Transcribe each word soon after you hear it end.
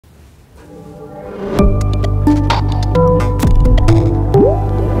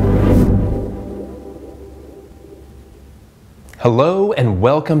Hello and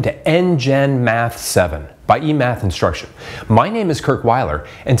welcome to NGen Math 7 by eMathInstruction. My name is Kirk Weiler,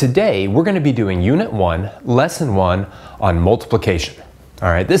 and today we're going to be doing Unit 1, Lesson 1 on multiplication. All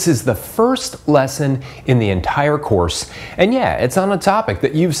right, this is the first lesson in the entire course, and yeah, it's on a topic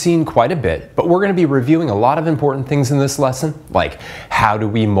that you've seen quite a bit, but we're going to be reviewing a lot of important things in this lesson, like how do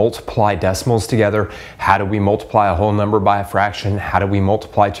we multiply decimals together, how do we multiply a whole number by a fraction, how do we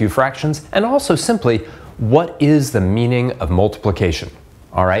multiply two fractions, and also simply, what is the meaning of multiplication?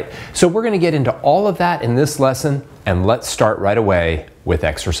 All right, so we're going to get into all of that in this lesson, and let's start right away with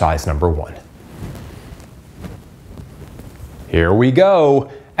exercise number 1. Here we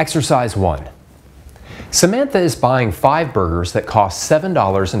go. Exercise 1. Samantha is buying 5 burgers that cost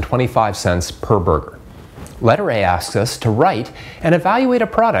 $7.25 per burger. Letter A asks us to write and evaluate a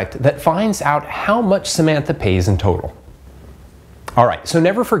product that finds out how much Samantha pays in total. All right, so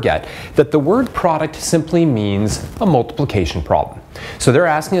never forget that the word product simply means a multiplication problem. So they're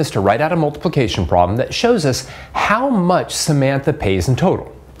asking us to write out a multiplication problem that shows us how much Samantha pays in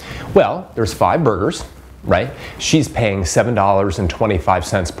total. Well, there's 5 burgers, right? She's paying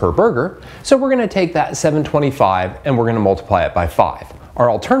 $7.25 per burger, so we're going to take that $7.25 and we're going to multiply it by 5. Our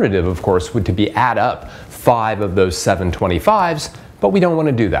alternative, of course, would to be add up 5 of those $7.25s, but we don't want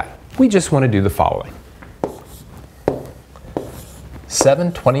to do that. We just want to do the following.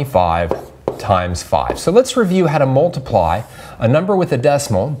 725 times 5. So let's review how to multiply a number with a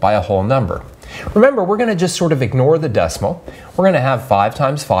decimal by a whole number. Remember, we're going to just sort of ignore the decimal. We're going to have 5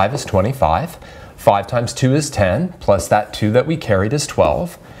 times 5 is 25. 5 times 2 is 10, plus that 2 that we carried is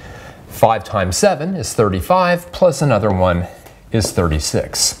 12. 5 times 7 is 35, plus another one is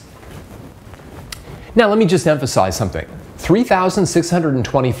 36. Now let me just emphasize something.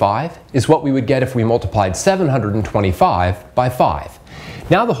 3,625 is what we would get if we multiplied 725 by 5.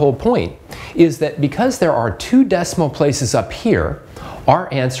 Now the whole point is that because there are 2 decimal places up here,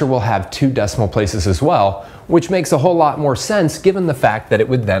 our answer will have 2 decimal places as well, which makes a whole lot more sense given the fact that it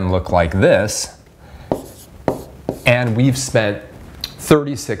would then look like this. And we've spent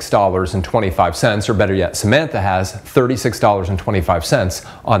 $36.25, or better yet, Samantha has $36.25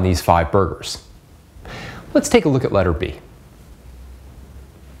 on these 5 burgers. Let's take a look at letter B.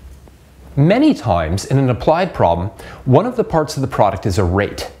 Many times in an applied problem, one of the parts of the product is a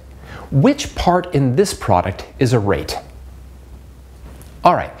rate. Which part in this product is a rate?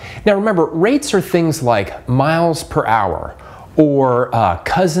 All right, now remember, rates are things like miles per hour, or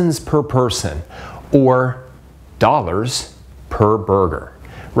cousins per person, or dollars per burger,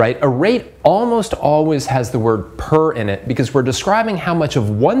 right? A rate almost always has the word per in it because we're describing how much of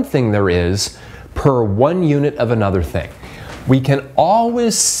one thing there is per one unit of another thing. We can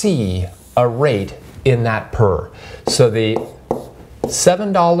always see a rate in that per. So the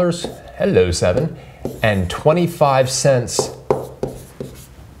 $7, hello 7, and 25 cents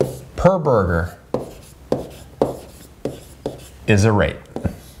per burger is a rate.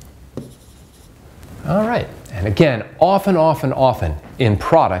 All right, and again, often in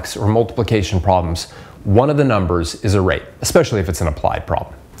products or multiplication problems, one of the numbers is a rate, especially if it's an applied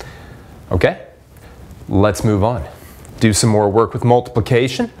problem. Okay, let's move on. Do some more work with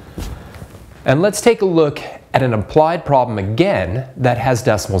multiplication. And let's take a look at an applied problem again that has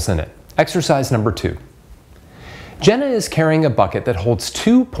decimals in it. Exercise number 2. Jenna is carrying a bucket that holds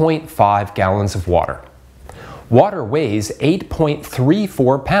 2.5 gallons of water. Water weighs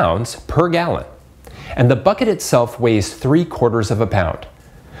 8.34 pounds per gallon, and the bucket itself weighs 3/4 of a pound.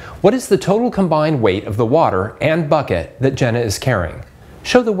 What is the total combined weight of the water and bucket that Jenna is carrying?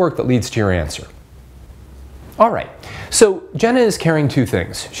 Show the work that leads to your answer. All right, so Jenna is carrying 2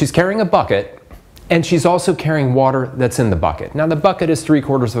 things. She's carrying a bucket, and she's also carrying water that's in the bucket. Now the bucket is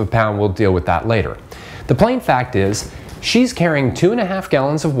 3/4 of a pound, we'll deal with that later. The plain fact is, she's carrying 2.5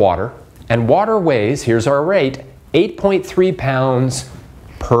 gallons of water, and water weighs, here's our rate, 8.3 pounds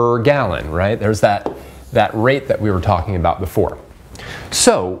per gallon, right? There's that rate that we were talking about before.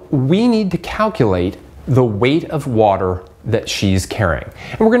 So we need to calculate the weight of water that she's carrying.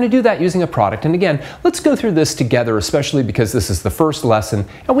 And we're going to do that using a product. And again, let's go through this together, especially because this is the first lesson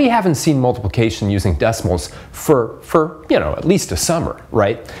and we haven't seen multiplication using decimals for at least a summer,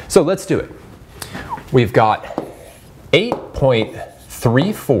 right? So let's do it. We've got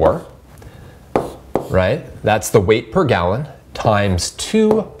 8.34, right? That's the weight per gallon times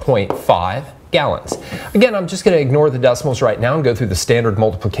 2.5 gallons. Again, I'm just going to ignore the decimals right now and go through the standard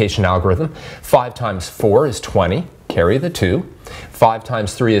multiplication algorithm. 5 times 4 is 20. carry the 2. 5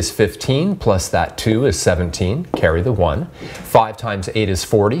 times 3 is 15, plus that 2 is 17, carry the 1. 5 times 8 is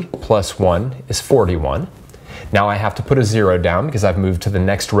 40, plus 1 is 41. Now I have to put a 0 down because I've moved to the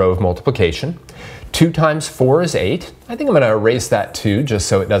next row of multiplication. 2 times 4 is 8. I think I'm going to erase that 2 just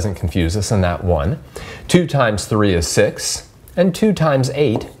so it doesn't confuse us in that 1. 2 times 3 is 6, and 2 times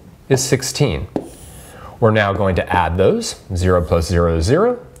 8 is 16. We're now going to add those. 0 plus 0 is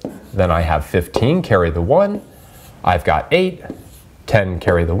 0. Then I have 15, carry the 1. I've got 8, 10,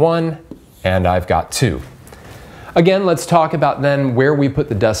 carry the 1, and I've got 2. Again, let's talk about then where we put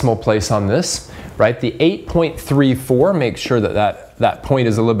the decimal place on this. Right, the 8.34, make sure that point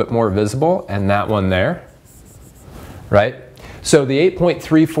is a little bit more visible, and that one there, right? So the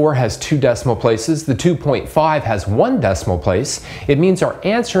 8.34 has 2 decimal places. The 2.5 has 1 decimal place. It means our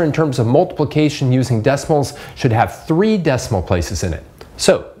answer in terms of multiplication using decimals should have 3 decimal places in it.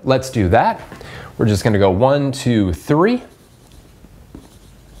 So let's do that. We're just going to go 1, 2, 3.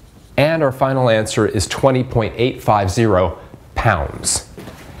 And our final answer is 20.850 pounds.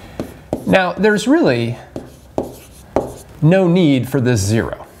 Now, there's really no need for this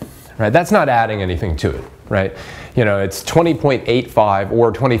 0, right? That's not adding anything to it, right? You know, it's 20.85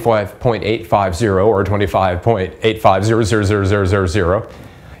 or 25.850 or 25.8500000,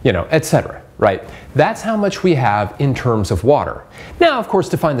 you know, etc., right? That's how much we have in terms of water. Now, of course,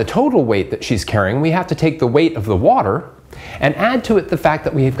 to find the total weight that she's carrying, we have to take the weight of the water and add to it the fact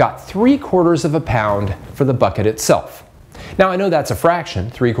that we've got 3/4 of a pound for the bucket itself. Now, I know that's a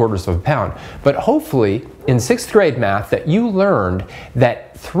fraction, 3/4 of a pound, but hopefully in 6th grade math that you learned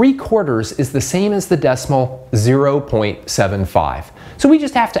that 3/4 is the same as the decimal 0.75. So we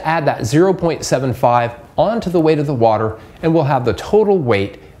just have to add that 0.75 onto the weight of the water, and we'll have the total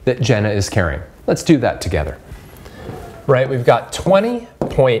weight that Jenna is carrying. Let's do that together. Right, we've got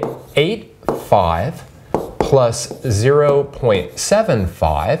 20.85 plus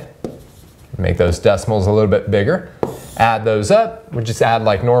 0.75. Make those decimals a little bit bigger. Add those up. We'll just add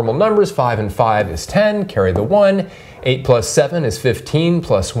like normal numbers. 5 and 5 is 10, carry the 1. 8 plus 7 is 15,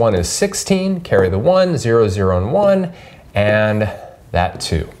 plus 1 is 16, carry the 1. 0, 0, and 1, and that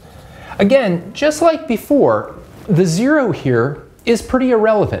 2. Again, just like before, the 0 here is pretty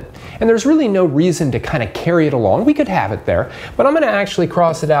irrelevant, and there's really no reason to kind of carry it along. We could have it there, but I'm going to actually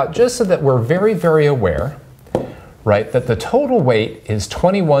cross it out just so that we're very, very aware, right, that the total weight is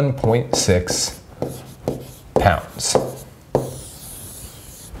 21.6 pounds.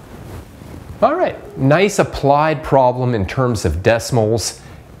 All right, nice applied problem in terms of decimals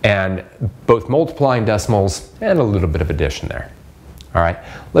and both multiplying decimals and a little bit of addition there. All right,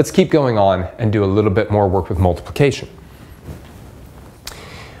 let's keep going on and do a little bit more work with multiplication.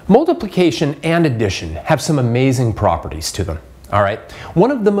 Multiplication and addition have some amazing properties to them. All right,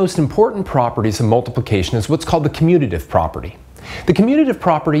 one of the most important properties of multiplication is what's called the commutative property. The commutative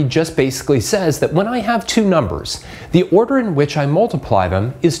property just basically says that when I have 2 numbers, the order in which I multiply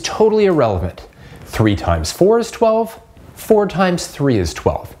them is totally irrelevant. 3 times 4 is 12, 4 times 3 is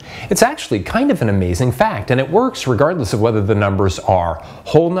 12. It's actually kind of an amazing fact, and it works regardless of whether the numbers are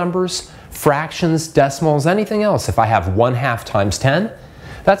whole numbers, fractions, decimals, anything else. If I have 1/2 times 10,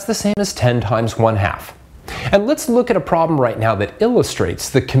 that's the same as 10 times 1/2. And let's look at a problem right now that illustrates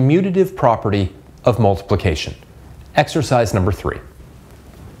the commutative property of multiplication. Exercise number 3.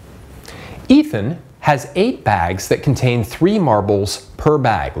 Ethan has 8 bags that contain 3 marbles per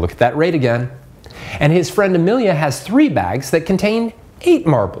bag. Look at that rate again. And his friend Amelia has 3 bags that contain 8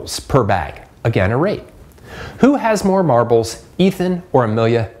 marbles per bag. Again, a rate. Who has more marbles, Ethan or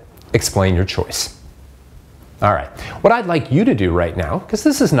Amelia? Explain your choice. All right, what I'd like you to do right now, because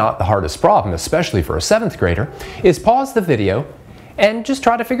this is not the hardest problem, especially for a 7th grader, is pause the video and just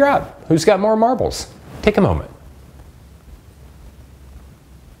try to figure out who's got more marbles. Take a moment.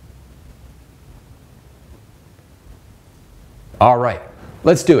 All right,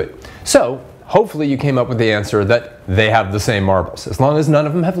 let's do it. So, hopefully you came up with the answer that they have the same marbles. As long as none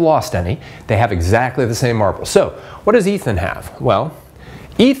of them have lost any, they have exactly the same marbles. So, what does Ethan have? Well,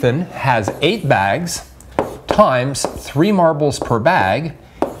 Ethan has 8 bags times 3 marbles per bag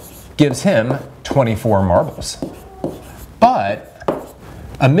gives him 24 marbles. But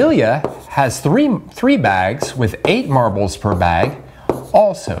Amelia has three bags with 8 marbles per bag,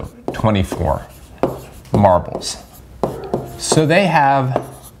 also 24 marbles. So they have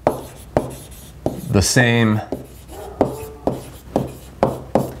the same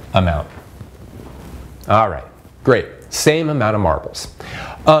amount. All right, great. Same amount of marbles.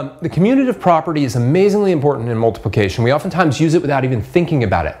 The commutative property is amazingly important in multiplication. We oftentimes use it without even thinking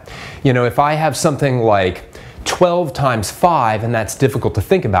about it. You know, if I have something like 12 times 5, and that's difficult to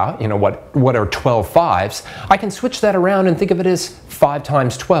think about, you know, what are 12 5s, I can switch that around and think of it as 5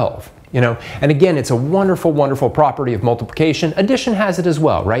 times 12. You know, and again, it's a wonderful, wonderful property of multiplication. Addition has it as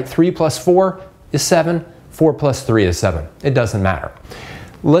well, right? 3 plus 4 is 7, 4 plus 3 is 7. It doesn't matter.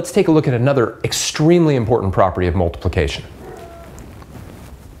 Let's take a look at another extremely important property of multiplication.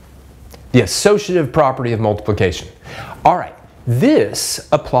 The associative property of multiplication. All right, this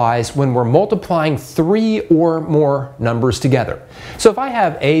applies when we're multiplying 3 or more numbers together. So if I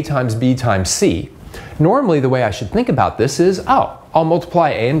have A times B times C, normally the way I should think about this is, oh, I'll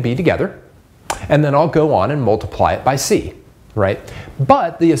multiply A and B together, and then I'll go on and multiply it by C, right?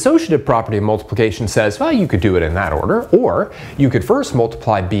 But the associative property of multiplication says, well, you could do it in that order, or you could first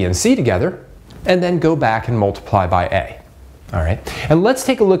multiply B and C together, and then go back and multiply by A. All right, and let's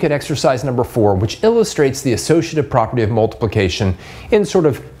take a look at exercise number 4, which illustrates the associative property of multiplication in sort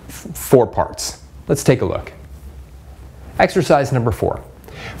of 4 parts. Let's take a look. Exercise number 4.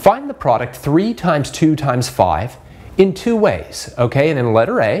 Find the product 3 times 2 times 5 in 2 ways, okay? And in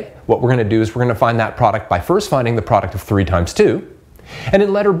letter A, what we're going to do is we're going to find that product by first finding the product of 3 times 2. And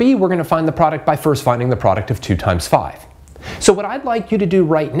in letter B, we're going to find the product by first finding the product of 2 times 5. So what I'd like you to do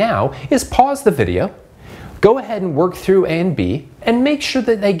right now is pause the video, go ahead and work through A and B, and make sure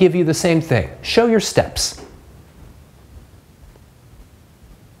that they give you the same thing. Show your steps.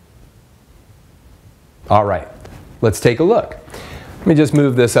 All right, let's take a look. Let me just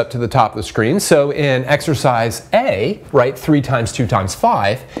move this up to the top of the screen. So in exercise A, right, 3 times 2 times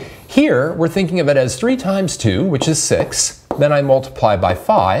 5, here we're thinking of it as 3 times 2, which is 6. Then I multiply by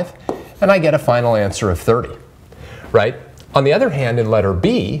 5, and I get a final answer of 30, right? On the other hand, in letter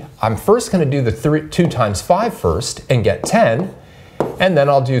B, I'm first going to do the 2 times 5 first and get 10, and then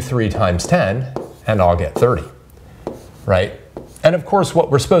I'll do 3 times 10, and I'll get 30, right? And of course,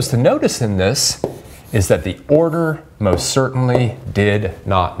 what we're supposed to notice in this is that the order most certainly did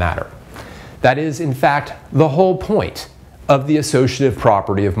not matter. That is, in fact, the whole point of the associative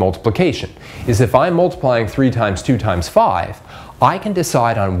property of multiplication, is if I'm multiplying 3 times 2 times 5, I can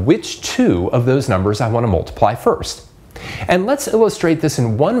decide on which 2 of those numbers I want to multiply first. And let's illustrate this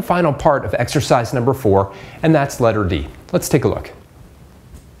in one final part of exercise number 4, and that's letter D. Let's take a look.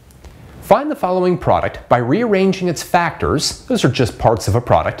 Find the following product by rearranging its factors, those are just parts of a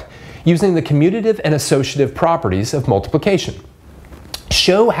product, using the commutative and associative properties of multiplication.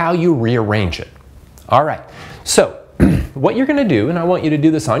 Show how you rearrange it. All right, so what you're going to do, and I want you to do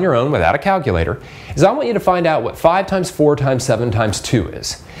this on your own without a calculator, is I want you to find out what 5 times 4 times 7 times 2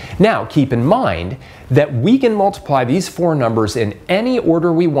 is. Now, keep in mind that we can multiply these 4 numbers in any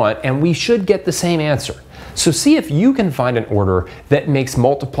order we want, and we should get the same answer. So see if you can find an order that makes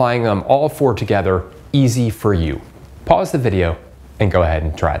multiplying them all 4 together easy for you. Pause the video and go ahead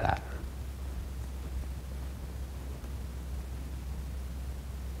and try that.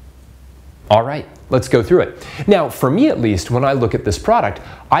 All right, let's go through it. Now, for me at least, when I look at this product,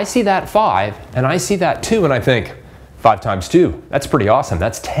 I see that 5 and I see that 2 and I think, 5 times 2, that's pretty awesome,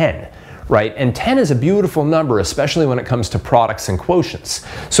 that's 10, right? And 10 is a beautiful number, especially when it comes to products and quotients.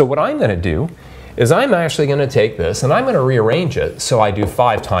 So what I'm going to do is I'm actually going to take this and I'm going to rearrange it so I do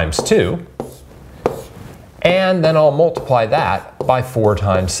 5 times 2, and then I'll multiply that by 4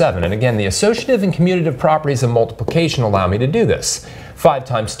 times 7. And again, the associative and commutative properties of multiplication allow me to do this. 5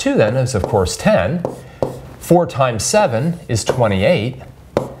 times 2 then is of course 10, 4 times 7 is 28,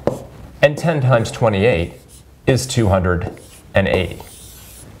 and 10 times 28 is 280.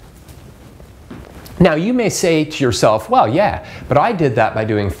 Now you may say to yourself, well, yeah, but I did that by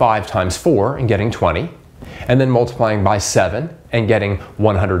doing 5 times 4 and getting 20, and then multiplying by 7 and getting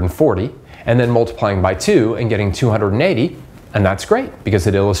 140, and then multiplying by 2 and getting 280, and that's great because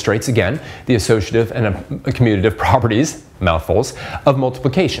it illustrates again the associative and commutative properties, mouthfuls, of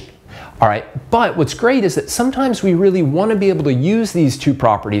multiplication. All right, but what's great is that sometimes we really want to be able to use these 2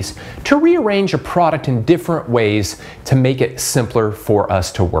 properties to rearrange a product in different ways to make it simpler for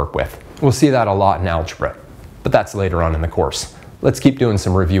us to work with. We'll see that a lot in algebra, but that's later on in the course. Let's keep doing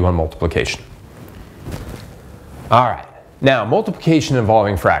some review on multiplication. All right. Now, multiplication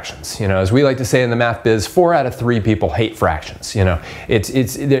involving fractions. You know, as we like to say in the math biz, 4 out of 3 people hate fractions. You know,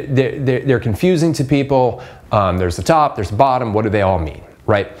 they're confusing to people. There's the top, there's the bottom. What do they all mean,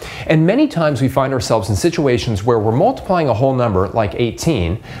 right? And many times we find ourselves in situations where we're multiplying a whole number, like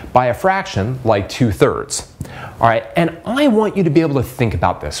 18, by a fraction, like 2/3. All right, and I want you to be able to think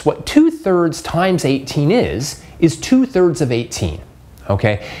about this. What 2/3 times 18 is 2/3 of 18.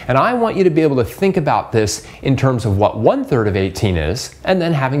 Okay, and I want you to be able to think about this in terms of what 1/3 of 18 is, and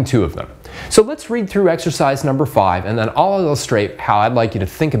then having 2 of them. So let's read through exercise number 5, and then I'll illustrate how I'd like you to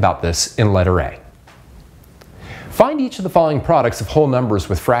think about this in letter A. Find each of the following products of whole numbers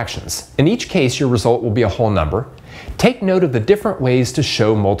with fractions. In each case, your result will be a whole number. Take note of the different ways to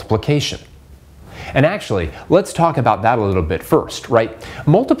show multiplication. And actually, let's talk about that a little bit first, right?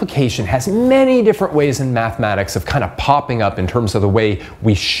 Multiplication has many different ways in mathematics of kind of popping up in terms of the way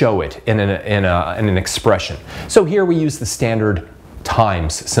we show it in an expression. So here we use the standard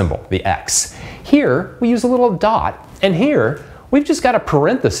times symbol, the x. Here we use a little dot, and here we've just got a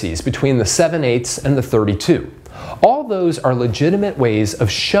parentheses between the 7/8 and the 32. All those are legitimate ways of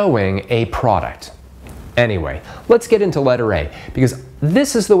showing a product. Anyway, let's get into letter A, because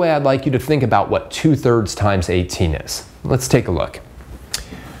this is the way I'd like you to think about what 2/3 times 18 is. Let's take a look.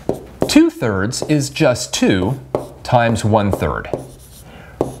 2/3 is just 2 times 1/3,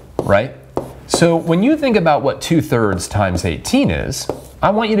 right? So when you think about what 2/3 times 18 is, I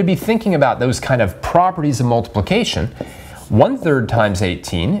want you to be thinking about those kind of properties of multiplication. 1/3 times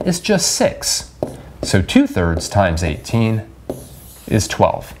 18 is just 6. So 2/3 times 18 is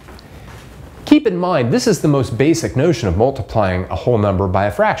 12. Keep in mind, this is the most basic notion of multiplying a whole number by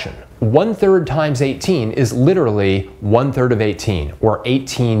a fraction. 1/3 times 18 is literally 1/3 of 18, or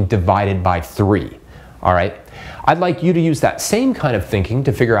 18 divided by 3. All right? I'd like you to use that same kind of thinking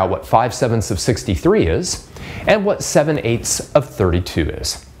to figure out what 5/7 of 63 is, and what 7/8 of 32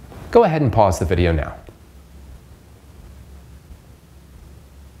 is. Go ahead and pause the video now.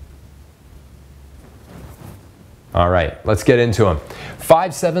 All right, let's get into them.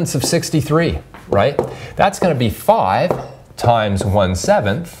 5/7 of 63, right? That's going to be 5 times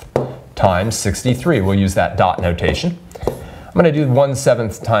 1/7 times 63. We'll use that dot notation. I'm going to do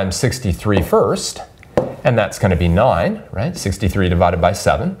 1/7 times 63 first, and that's going to be 9, right? 63 divided by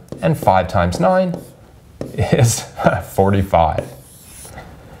 7, and 5 times 9 is 45.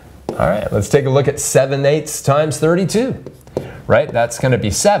 All right, let's take a look at 7/8 times 32, right? That's going to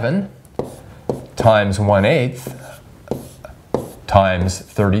be 7 times 1/8 times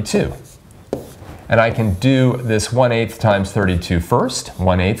 32. And I can do this 1/8 times 32 first.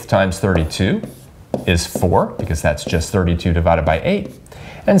 1/8 times 32 is 4, because that's just 32 divided by 8.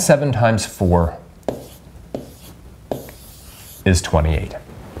 And 7 times 4 is 28.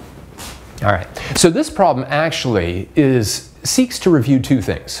 All right, so this problem actually seeks to review two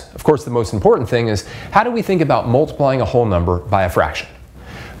things. Of course, the most important thing is, how do we think about multiplying a whole number by a fraction?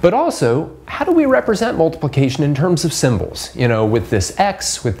 But also, how do we represent multiplication in terms of symbols? You know, with this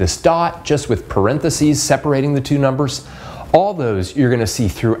x, with this dot, just with parentheses separating the two numbers. All those you're going to see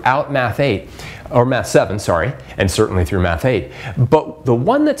throughout Math 8, or Math 7, sorry, and certainly through Math 8. But the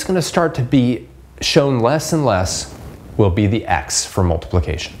one that's going to start to be shown less and less will be the x for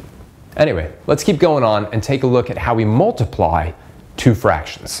multiplication. Anyway, let's keep going on and take a look at how we multiply two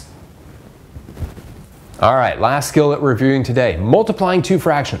fractions. All right, last skill that we're reviewing today, multiplying two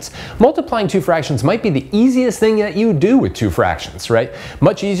fractions. Multiplying two fractions might be the easiest thing that you do with two fractions, right?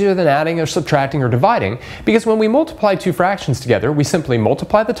 Much easier than adding or subtracting or dividing, because when we multiply two fractions together, we simply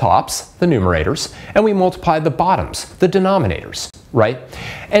multiply the tops, the numerators, and we multiply the bottoms, the denominators, right?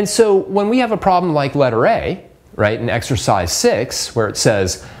 And so when we have a problem like letter A, right, in exercise 6, where it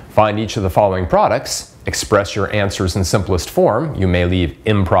says, find each of the following products, express your answers in simplest form. You may leave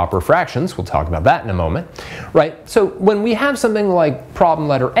improper fractions. We'll talk about that in a moment, right? So when we have something like problem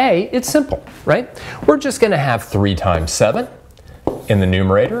letter A, it's simple, right? We're just going to have 3 times 7 in the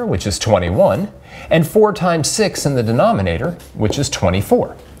numerator, which is 21, and 4 times 6 in the denominator, which is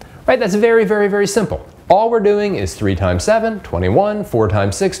 24, right? That's very, very, very simple. All we're doing is 3 times 7, 21, 4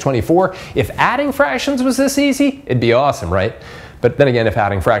 times 6, 24. If adding fractions was this easy, it'd be awesome, right? But then again, if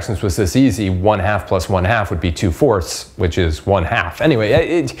adding fractions was this easy, 1/2 plus 1/2 would be 2/4, which is 1/2. Anyway,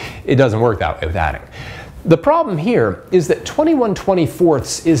 it doesn't work that way with adding. The problem here is that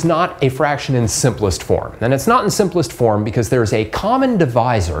 21/24 is not a fraction in simplest form. And it's not in simplest form because there's a common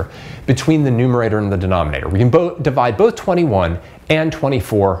divisor between the numerator and the denominator. We can divide both 21 and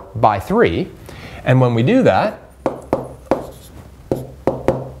 24 by 3. And when we do that,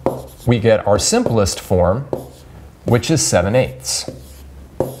 we get our simplest form, which is 7/8.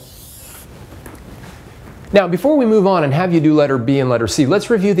 Now, before we move on and have you do letter B and letter C, let's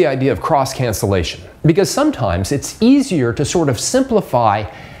review the idea of cross cancellation. Because sometimes it's easier to sort of simplify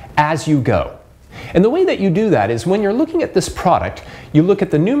as you go. And the way that you do that is when you're looking at this product, you look at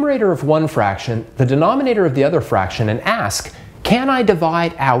the numerator of one fraction, the denominator of the other fraction, and ask, can I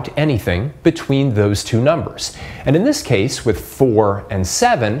divide out anything between those two numbers? And in this case, with 4 and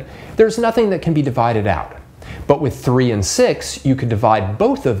 7, there's nothing that can be divided out. But with 3 and 6, you could divide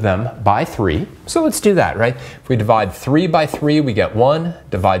both of them by 3. So let's do that, right? If we divide 3 by 3, we get 1.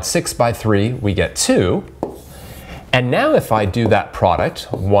 Divide 6 by 3, we get 2. And now if I do that product,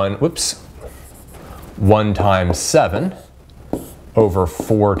 1 1 times 7 over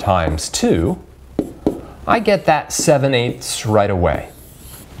 4 times 2, I get that 7/8 right away.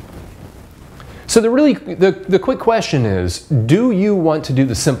 So the quick question is, do you want to do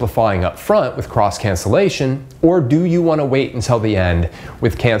the simplifying up front with cross cancellation, or do you want to wait until the end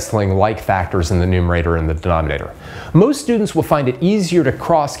with canceling like factors in the numerator and the denominator? Most students will find it easier to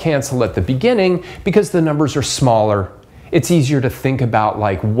cross cancel at the beginning because the numbers are smaller. It's easier to think about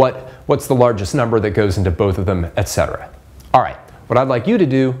like what's the largest number that goes into both of them, etc. All right, what I'd like you to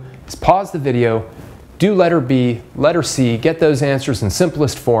do is pause the video, do letter B, letter C, get those answers in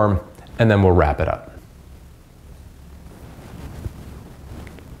simplest form, and then we'll wrap it up.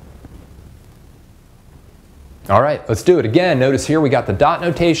 All right, let's do it again. Notice here we got the dot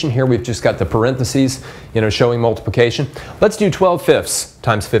notation. Here we've just got the parentheses, showing multiplication. Let's do 12/5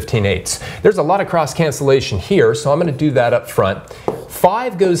 times 15/8. There's a lot of cross cancellation here, so I'm going to do that up front.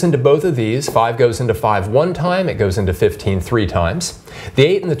 5 goes into both of these. 5 goes into 5 one time. It goes into 15 3 times. The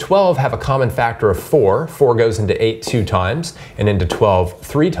 8 and the 12 have a common factor of 4. 4 goes into 8 2 times and into 12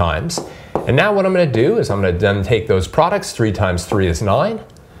 3 times. And now what I'm going to do is I'm going to then take those products. 3 times 3 is 9.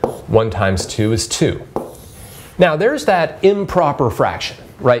 1 times 2 is 2. Now there's that improper fraction,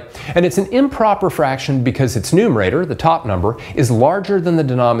 right? And it's an improper fraction because its numerator, the top number, is larger than the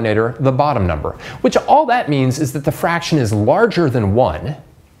denominator, the bottom number. Which all that means is that the fraction is larger than 1,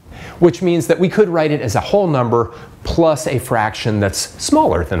 which means that we could write it as a whole number plus a fraction that's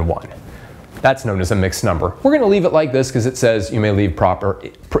smaller than 1. That's known as a mixed number. We're going to leave it like this because it says you may leave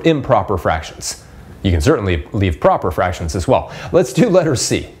improper fractions. You can certainly leave proper fractions as well. Let's do letter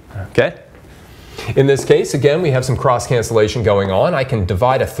C, okay? In this case, again, we have some cross cancellation going on. I can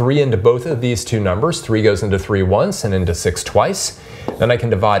divide a 3 into both of these two numbers. 3 goes into 3 once and into 6 twice. Then I can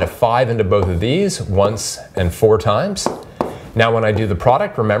divide a 5 into both of these once and 4 times. Now when I do the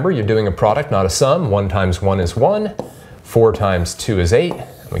product, remember you're doing a product, not a sum. 1 times 1 is 1. 4 times 2 is 8.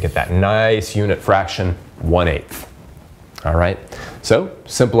 And we get that nice unit fraction, 1/8. All right, so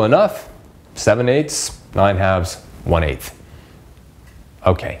simple enough. 7/8, 9/2, 1/8.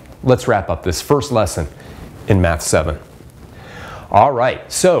 Okay. Let's wrap up this first lesson in Math 7. All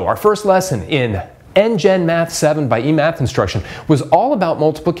right, so our first lesson in NGen Math 7 by eMathInstruction was all about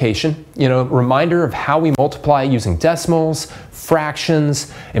multiplication, reminder of how we multiply using decimals,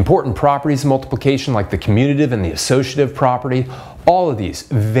 fractions, important properties of multiplication like the commutative and the associative property. All of these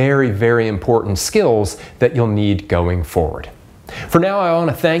very, very important skills that you'll need going forward. For now, I want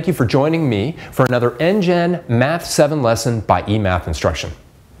to thank you for joining me for another NGen Math 7 lesson by eMathInstruction.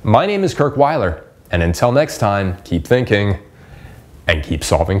 My name is Kirk Weiler, and until next time, keep thinking and keep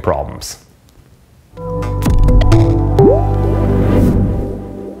solving problems.